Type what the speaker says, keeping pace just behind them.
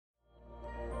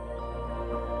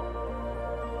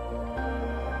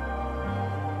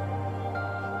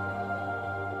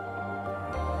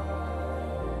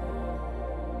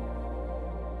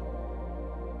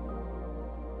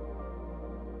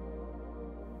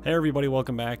Hey everybody,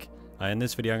 welcome back. In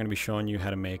this video I'm going to be showing you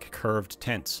how to make curved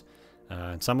tents.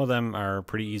 And some of them are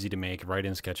pretty easy to make right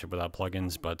in SketchUp without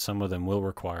plugins, but some of them will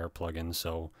require plugins,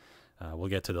 so we'll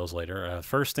get to those later.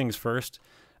 First things first,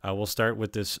 we'll start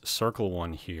with this circle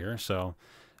one here. So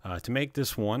to make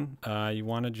this one, you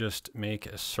want to just make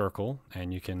a circle,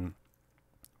 and you can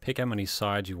pick how many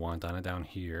sides you want on it down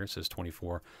here. It says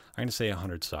 24. I'm going to say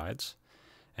 100 sides.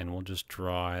 And we'll just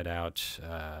draw it out,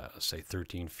 let's say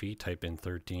 13 feet. Type in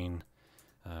 13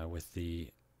 with the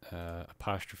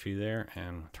apostrophe there,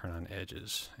 and turn on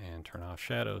edges and turn off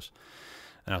shadows.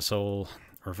 So we'll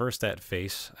reverse that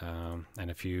face, and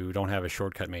if you don't have a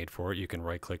shortcut made for it, you can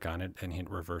right click on it and hit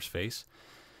reverse face.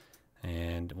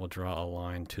 And we'll draw a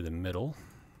line to the middle,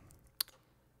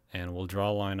 and we'll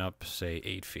draw a line up, say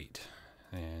 8 feet,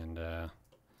 and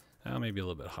maybe a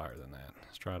little bit higher than that.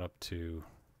 Let's draw it up to,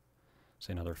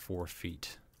 say, another 4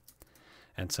 feet.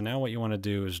 And so now what you want to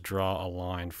do is draw a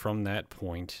line from that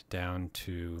point down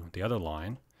to the other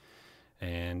line,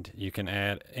 and you can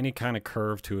add any kind of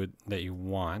curve to it that you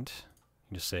want.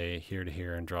 You just say here to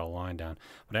here and draw a line down.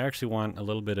 But I actually want a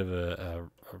little bit of a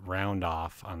round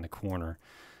off on the corner,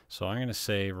 so I'm going to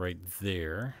say right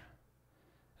there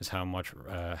is how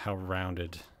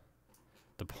rounded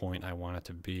the point I want it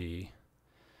to be.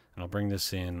 And I'll bring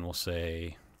this in, we'll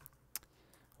say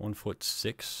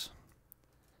 1'6".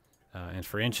 And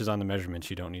for inches on the measurements,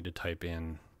 you don't need to type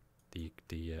in the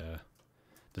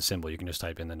symbol. You can just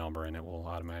type in the number and it will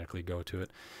automatically go to it.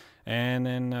 And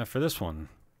then for this one,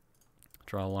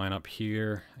 draw a line up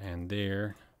here and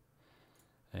there,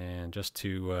 and just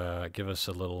to give us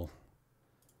a little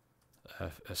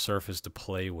a surface to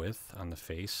play with on the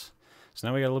face. So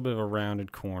now we got a little bit of a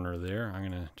rounded corner there. I'm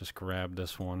gonna just grab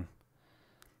this one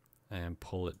and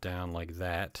pull it down like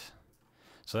that.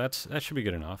 So that should be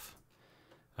good enough.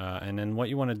 And then what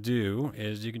you want to do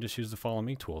is you can just use the Follow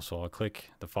Me tool. So I'll click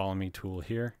the Follow Me tool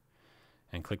here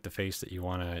and click the face that you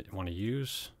want to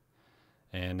use,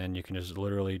 and then you can just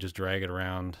literally just drag it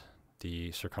around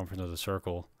the circumference of the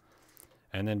circle,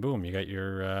 and then boom, you got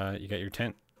your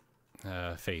tent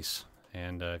face.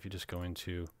 And if you just go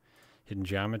into hidden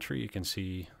geometry, you can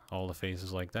see all the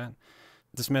faces like that.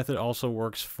 This method also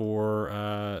works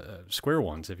for square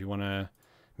ones. If you want to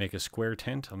make a square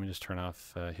tent, let me just turn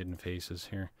off hidden faces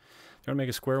here. If you want to make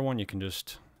a square one, you can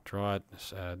just draw it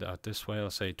out this way.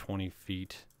 Let's say 20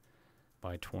 feet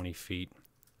by 20 feet.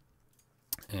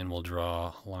 And we'll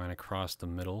draw a line across the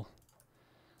middle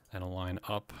and a line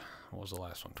up. What was the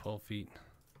last one? 12 feet.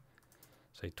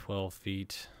 Say 12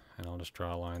 feet. And I'll just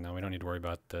draw a line. Now we don't need to worry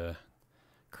about the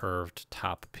curved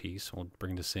top piece. We'll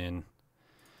bring this in.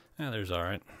 There's all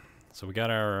right. So we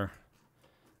got our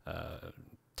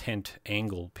tent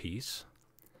angle piece,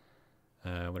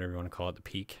 whatever you want to call it, the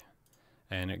peak.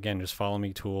 And again, just Follow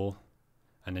Me tool,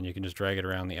 and then you can just drag it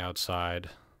around the outside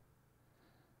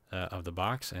of the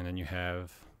box, and then you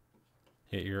have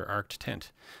your arced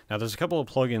tent. Now there's a couple of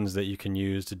plugins that you can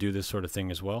use to do this sort of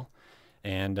thing as well.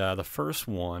 And the first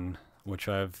one, which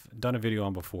I've done a video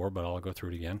on before, but I'll go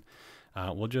through it again,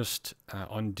 we'll just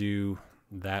undo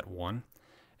that one.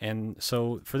 And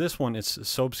so for this one, it's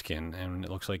soapskin, and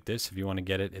it looks like this. If you want to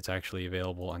get it, it's actually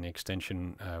available on the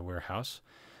extension warehouse.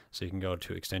 So you can go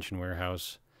to extension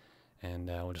warehouse, and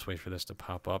we'll just wait for this to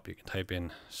pop up. You can type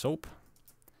in soap,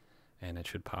 and it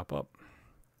should pop up.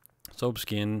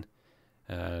 Soapskin,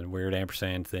 weird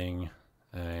ampersand thing,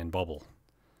 and bubble.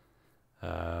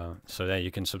 So that you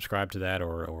can subscribe to that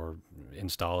or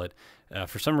install it.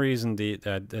 For some reason,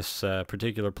 this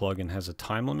particular plugin has a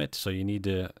time limit, so you need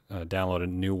to download a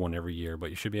new one every year. But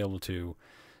you should be able to,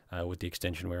 with the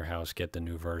extension warehouse, get the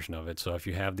new version of it. So if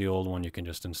you have the old one, you can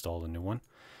just install the new one,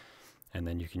 and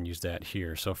then you can use that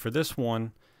here. So for this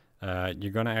one,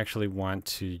 you're going to actually want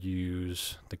to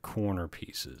use the corner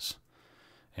pieces.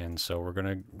 And so we're going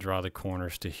to draw the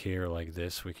corners to here like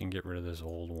this. We can get rid of this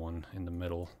old one in the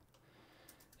middle.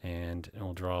 And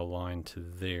we'll draw a line to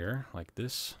there like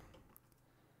this.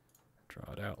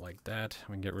 Draw it out like that.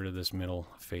 We can get rid of this middle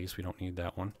face. We don't need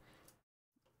that one.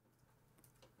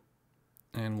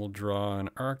 And we'll draw an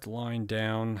arced line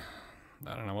down.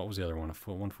 I don't know, what was the other one?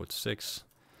 1'6".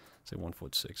 Say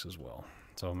 1'6" as well.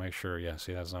 So make sure, yeah,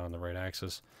 see that's not on the right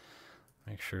axis.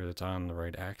 Make sure that's on the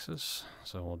right axis.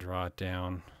 So we'll draw it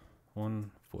down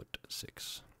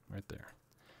 1'6" right there.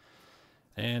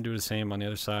 And do the same on the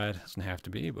other side. Doesn't have to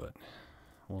be, but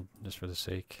we'll just for the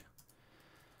sake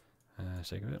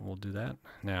of it, we'll do that.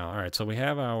 Now, all right. So we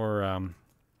have our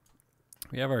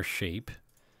shape,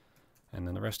 and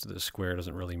then the rest of the square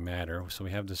doesn't really matter. So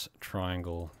we have this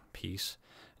triangle piece,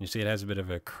 and you see it has a bit of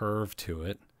a curve to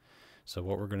it. So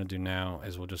what we're going to do now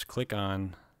is we'll just click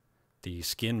on the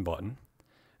skin button,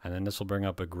 and then this will bring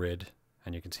up a grid,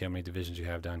 and you can see how many divisions you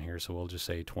have down here. So we'll just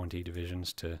say 20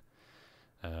 divisions to,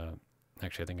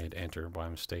 actually I think I hit enter by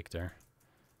mistake there.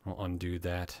 We'll undo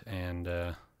that and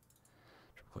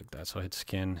click that. So I hit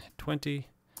skin, hit 20,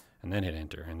 and then hit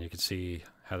enter, and you can see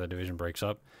how the division breaks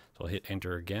up. So I'll hit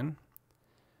enter again,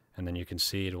 and then you can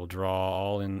see it will draw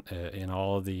all in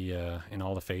all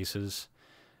the faces,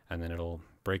 and then it'll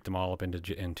break them all up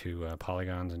into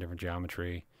polygons and different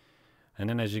geometry. And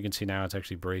then as you can see now, it's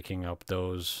actually breaking up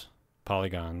those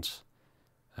polygons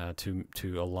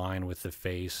to align with the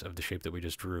face of the shape that we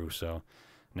just drew. So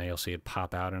now you'll see it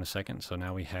pop out in a second. So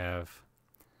now we have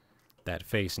that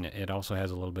face, and it also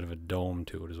has a little bit of a dome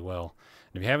to it as well.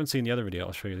 And if you haven't seen the other video,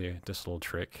 I'll show you this little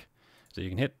trick. So you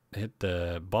can hit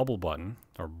the bubble button,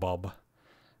 or bub,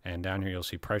 and down here you'll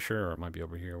see pressure, or it might be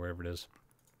over here, wherever it is.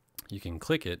 You can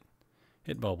click it,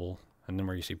 hit bubble, and then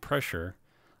where you see pressure,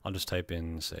 I'll just type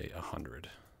in, say, 100.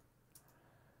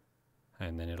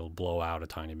 And then it'll blow out a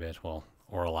tiny bit, well,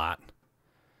 or a lot.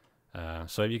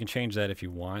 So you can change that if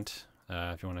you want.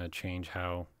 If you want to change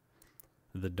how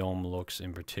the dome looks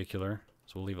in particular.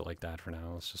 So we'll leave it like that for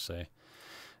now, let's just say.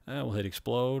 We'll hit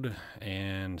explode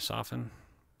and soften.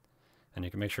 And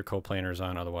you can make sure coplanar is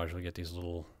on, otherwise you'll get these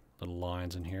little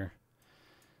lines in here.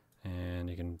 And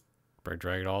you can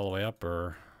drag it all the way up,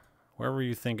 or wherever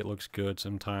you think it looks good.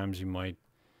 Sometimes you might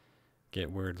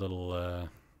get weird little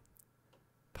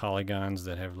polygons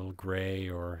that have little gray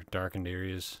or darkened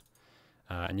areas.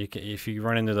 And you can, if you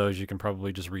run into those, you can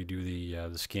probably just redo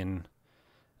the skin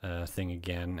thing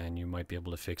again, and you might be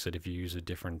able to fix it if you use a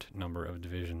different number of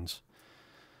divisions.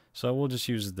 So we'll just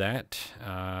use that.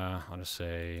 I'll just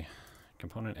say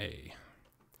component A,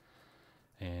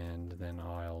 and then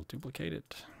I'll duplicate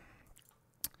it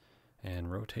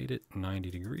and rotate it 90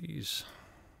 degrees.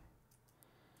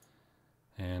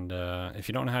 And if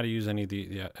you don't know how to use any of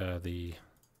the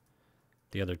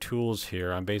other tools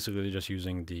here, I'm basically just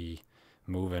using the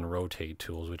move and rotate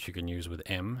tools, which you can use with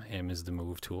M. M is the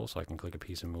move tool, so I can click a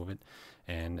piece and move it.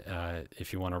 And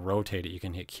if you want to rotate it, you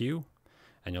can hit Q,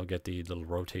 and you'll get the little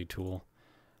rotate tool.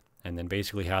 And then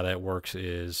basically how that works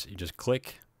is you just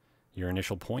click your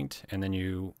initial point, and then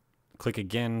you click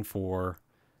again for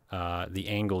the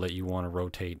angle that you want to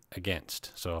rotate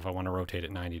against. So if I want to rotate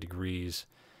it 90 degrees,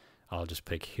 I'll just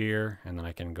pick here, and then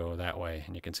I can go that way.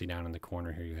 And you can see down in the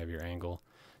corner here you have your angle.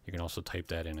 You can also type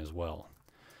that in as well.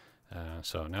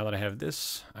 So now that I have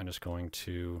this, I'm just going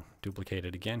to duplicate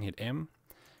it again, hit M,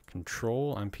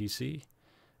 Control on PC,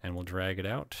 and we'll drag it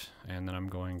out. And then I'm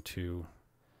going to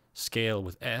scale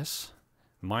with S,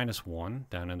 -1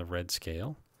 down in the red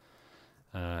scale.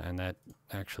 And that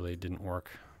actually didn't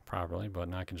work properly, but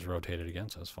now I can just rotate it again,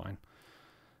 so that's fine.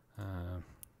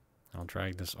 I'll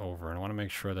drag this over, and I want to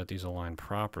make sure that these align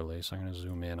properly, so I'm going to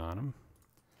zoom in on them,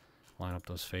 line up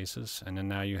those faces, and then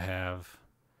now you have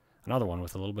another one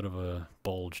with a little bit of a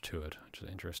bulge to it, which is an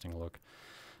interesting look.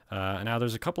 Now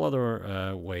there's a couple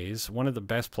other ways. One of the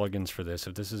best plugins for this,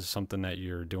 if this is something that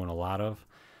you're doing a lot of,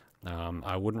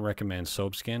 I wouldn't recommend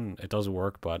Soapskin. It does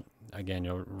work, but again,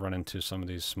 you'll run into some of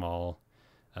these small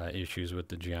issues with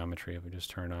the geometry. If we just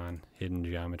turn on hidden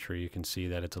geometry, you can see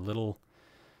that it's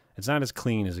not as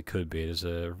clean as it could be. There's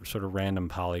a sort of random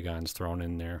polygons thrown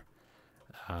in there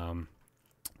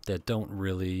that don't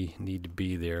really need to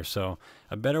be there. So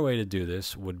a better way to do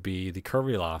this would be the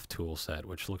Loft tool set,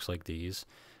 which looks like these.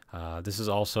 This is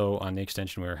also on the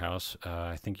extension warehouse.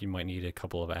 I think you might need a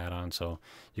couple of add-ons, so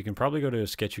you can probably go to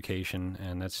SketchUcation,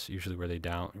 and that's usually where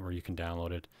where you can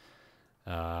download it.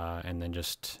 And then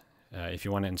just if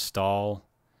you want to install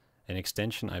an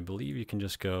extension, I believe you can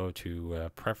just go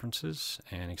to Preferences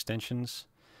and Extensions,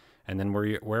 and then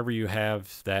wherever you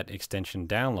have that extension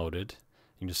downloaded,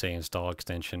 you can just say Install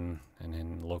Extension and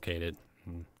then locate it,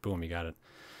 and boom, you got it.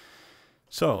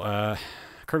 So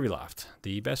Loft,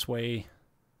 the best way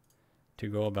to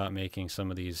go about making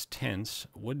some of these tents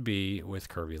would be with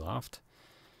Loft.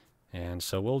 And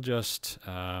so we'll just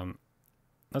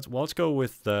let's go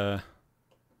with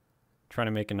trying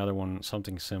to make another one,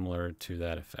 something similar to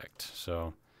that effect.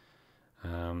 So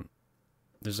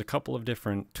there's a couple of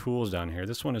different tools down here.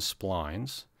 This one is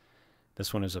splines,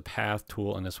 this one is a path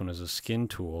tool, and this one is a skin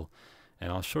tool.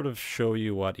 And I'll sort of show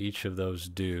you what each of those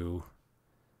do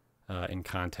in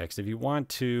context. If you want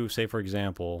to, say for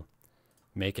example,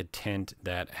 make a tent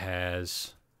that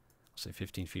has, say,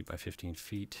 15 feet by 15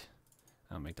 feet.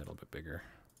 I'll make that a little bit bigger.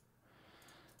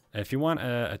 If you want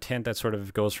a tent that sort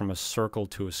of goes from a circle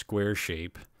to a square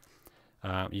shape,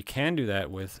 you can do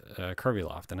that with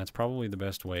Loft, and that's probably the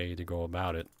best way to go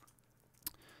about it.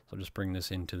 So I'll just bring this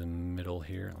into the middle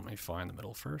here. Let me find the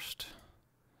middle first.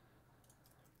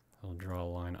 We'll draw a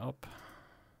line up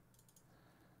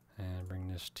and bring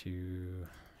this to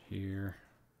here.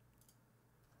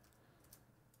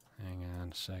 Hang on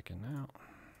a second now.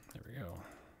 There we go.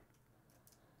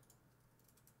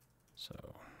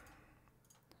 So,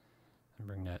 and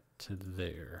bring that to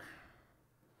there.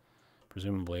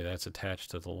 Presumably that's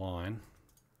attached to the line.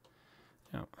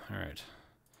 Yep, alright.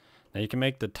 Now you can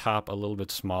make the top a little bit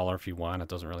smaller if you want. It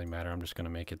doesn't really matter. I'm just going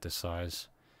to make it this size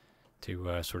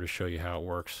to sort of show you how it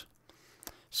works.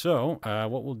 So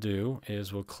what we'll do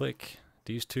is we'll click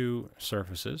these two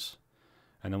surfaces,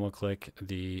 and then we'll click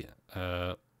the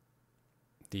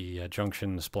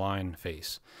junction spline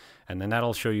face, and then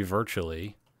that'll show you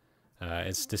virtually.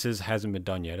 Hasn't been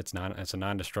done yet. It's a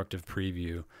non-destructive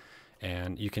preview,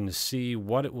 and you can see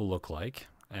what it will look like.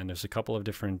 And there's a couple of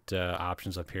different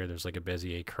options up here. There's like a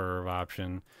Bezier curve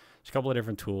option. There's a couple of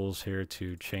different tools here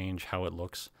to change how it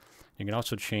looks. You can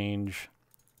also change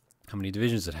how many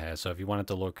divisions it has. So if you want it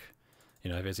to look,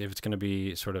 you know, if it's going to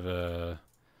be sort of a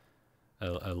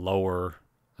lower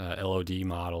LOD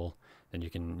model, then you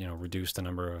can, you know, reduce the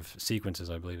number of sequences,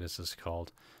 I believe this is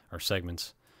called, or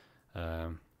segments.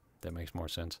 That makes more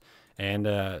sense. And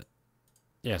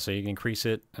yeah, so you can increase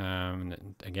it.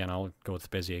 Again, I'll go with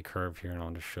the Bezier curve here, and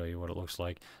I'll just show you what it looks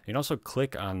like. You can also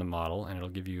click on the model, and it'll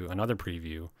give you another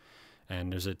preview.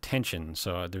 And there's a tension,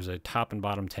 so there's a top and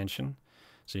bottom tension.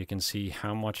 So you can see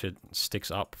how much it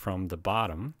sticks up from the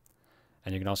bottom,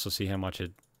 and you can also see how much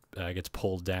it gets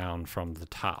pulled down from the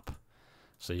top.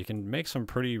 So you can make some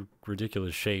pretty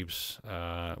ridiculous shapes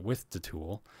with the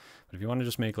tool. But if you want to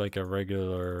just make like a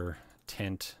regular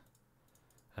tent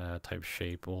type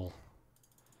shape, we'll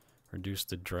reduce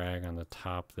the drag on the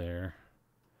top there,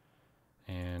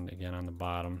 and again on the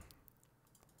bottom,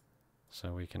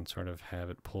 so we can sort of have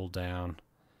it pulled down.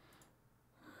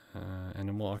 And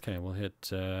then we'll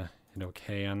hit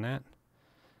OK on that,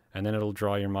 and then it'll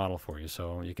draw your model for you.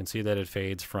 So you can see that it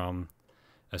fades from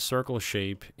a circle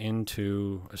shape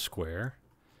into a square,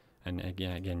 and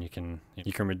again you can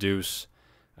reduce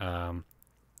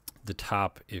the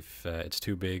top if it's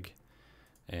too big,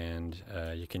 and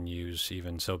you can use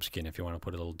even soapskin if you want to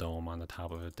put a little dome on the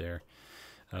top of it there.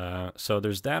 So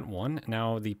there's that one.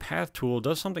 Now the path tool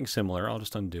does something similar. I'll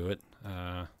just undo it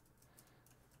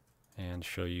and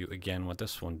show you again what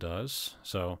this one does.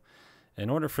 So in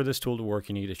order for this tool to work,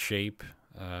 you need a shape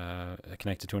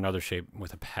connected to another shape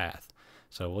with a path.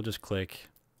 So we'll just click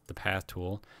the path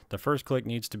tool. The first click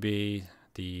needs to be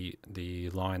the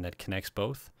line that connects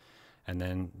both, and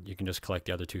then you can just collect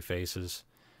the other two faces,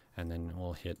 and then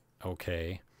we'll hit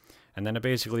OK. And then it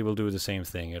basically will do the same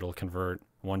thing. It'll convert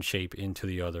one shape into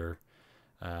the other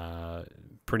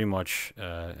pretty much,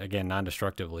 again,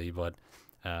 non-destructively, but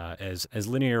as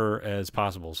linear as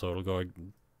possible. So it'll go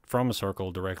from a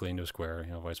circle directly into a square,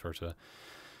 you know, vice versa.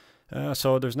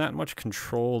 So there's not much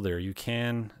control there. You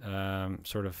can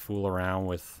sort of fool around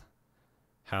with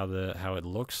how it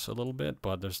looks a little bit,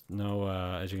 but there's no,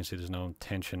 as you can see, there's no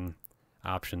tension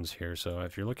options here. So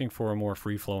if you're looking for a more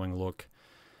free-flowing look,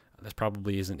 this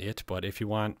probably isn't it. But if you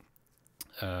want,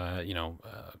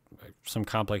 some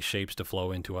complex shapes to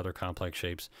flow into other complex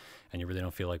shapes, and you really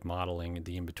don't feel like modeling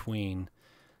the in-between,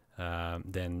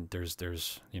 then there's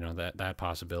that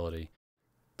possibility.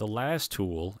 The last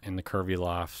tool in the Curvy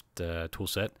Loft tool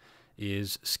set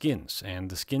is skins, and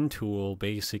the skin tool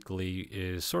basically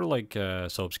is sort of like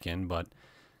soapskin, but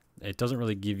it doesn't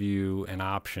really give you an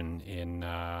option in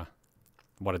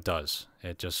what it does.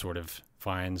 It just sort of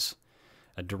finds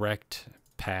a direct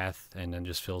path and then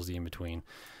just fills the in-between.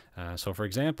 So for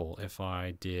example, if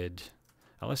I did,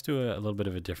 let's do a little bit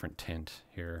of a different tint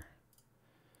here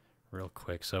real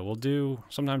quick. So we'll do,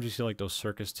 sometimes you see like those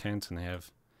circus tents, and they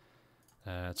have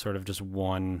it's sort of just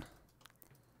one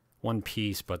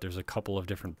piece, but there's a couple of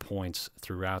different points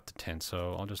throughout the tent.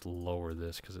 So I'll just lower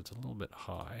this because it's a little bit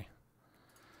high.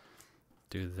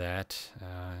 Do that,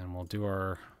 and we'll do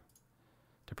our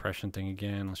depression thing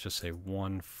again. Let's just say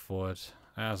 1 foot.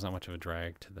 There's not much of a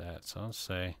drag to that, so let's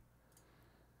say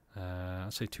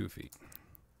 2 feet.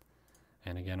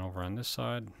 And again, over on this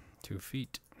side, 2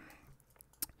 feet.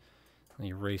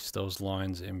 Erase those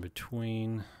lines in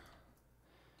between.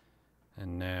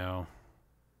 And now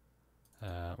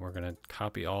we're going to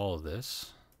copy all of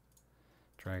this,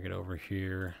 drag it over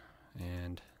here,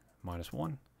 and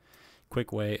 -1.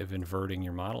 Quick way of inverting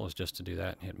your model is just to do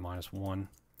that and hit -1.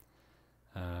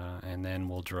 And then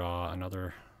we'll draw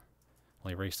another,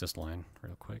 we'll erase this line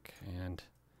real quick and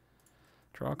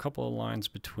draw a couple of lines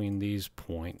between these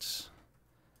points,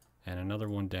 and another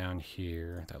one down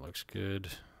here. That looks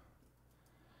good.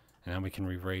 And then we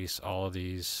can erase all of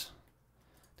these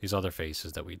these other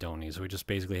faces that we don't need. So we just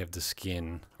basically have the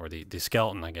skin, or the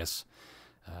skeleton, I guess,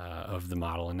 of the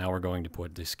model, and now we're going to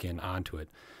put the skin onto it.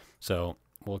 So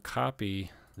we'll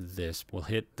copy this. We'll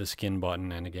hit the skin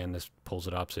button, and again, this pulls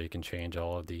it up so you can change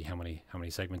all of the how many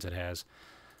segments it has.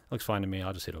 Looks fine to me.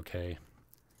 I'll just hit OK.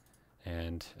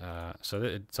 And so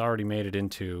it's already made it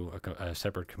into a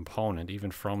separate component,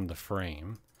 even from the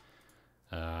frame.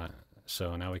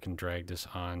 So now we can drag this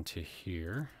onto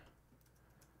here,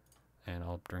 and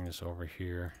I'll bring this over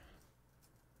here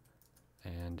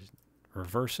and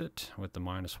reverse it with the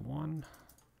 -1,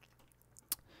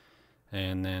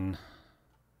 and then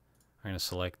I'm going to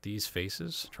select these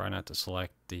faces. Try not to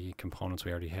select the components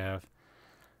we already have.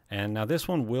 And now this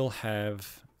one will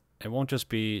have, it won't just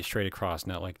be straight across.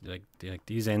 Not like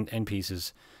these end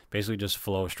pieces basically just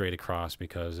flow straight across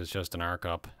because it's just an arc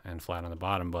up and flat on the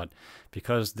bottom. But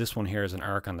because this one here is an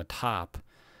arc on the top,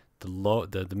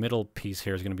 the middle piece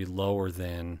here is going to be lower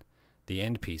than the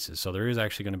end pieces. So there is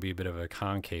actually going to be a bit of a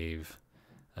concave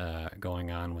going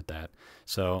on with that.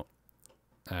 So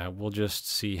we'll just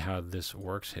see how this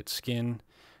works. Hit skin,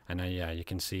 and then yeah, you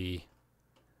can see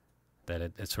that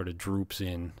it sort of droops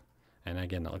in, and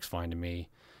again, that looks fine to me.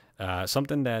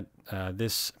 Something that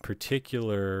this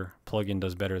particular plugin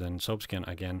does better than SoapSkin,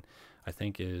 again, I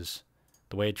think, is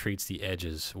the way it treats the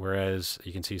edges. Whereas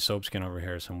you can see SoapSkin over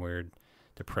here, some weird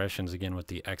depressions, again, with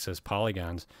the excess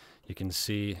polygons. You can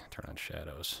see, turn on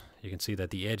shadows, you can see that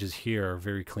the edges here are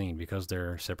very clean because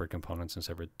they're separate components and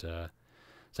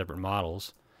separate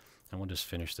models. And we'll just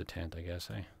finish the tent, I guess.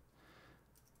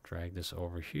 Drag this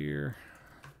over here.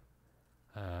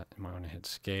 You might want to hit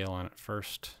scale on it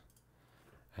first,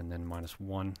 and then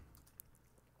 -1.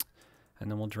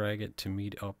 And then we'll drag it to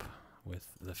meet up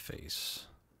with the face.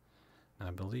 Now,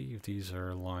 I believe these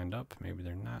are lined up. Maybe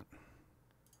they're not.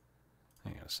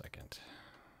 Hang on a second.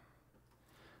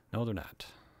 No, they're not.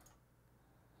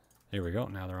 There we go.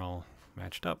 Now they're all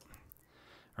matched up.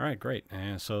 All right, great.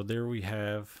 And so there we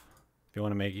have, if you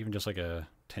want to make even just like a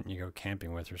tent you go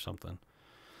camping with or something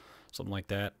like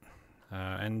that.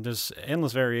 And there's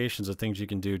endless variations of things you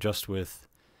can do just with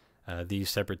these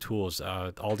separate tools.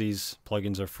 All these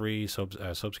plugins are free.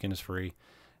 SoapSkin is free,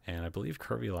 and I believe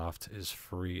Curvy Loft is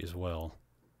free as well.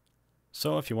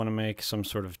 So if you want to make some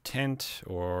sort of tent,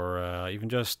 or even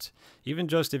just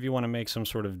if you want to make some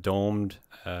sort of domed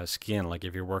skin, like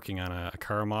if you're working on a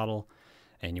car model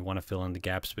and you want to fill in the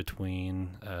gaps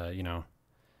between, you know,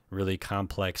 really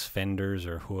complex fenders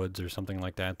or hoods or something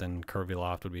like that, then Curvy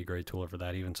Loft would be a great tool for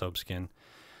that. Even SoapSkin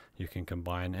you can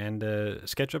combine. And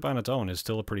SketchUp on its own is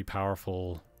still a pretty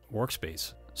powerful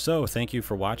workspace. So thank you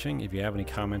for watching. If you have any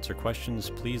comments or questions,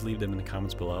 please leave them in the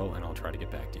comments below, and I'll try to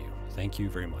get back to you. Thank you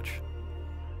very much.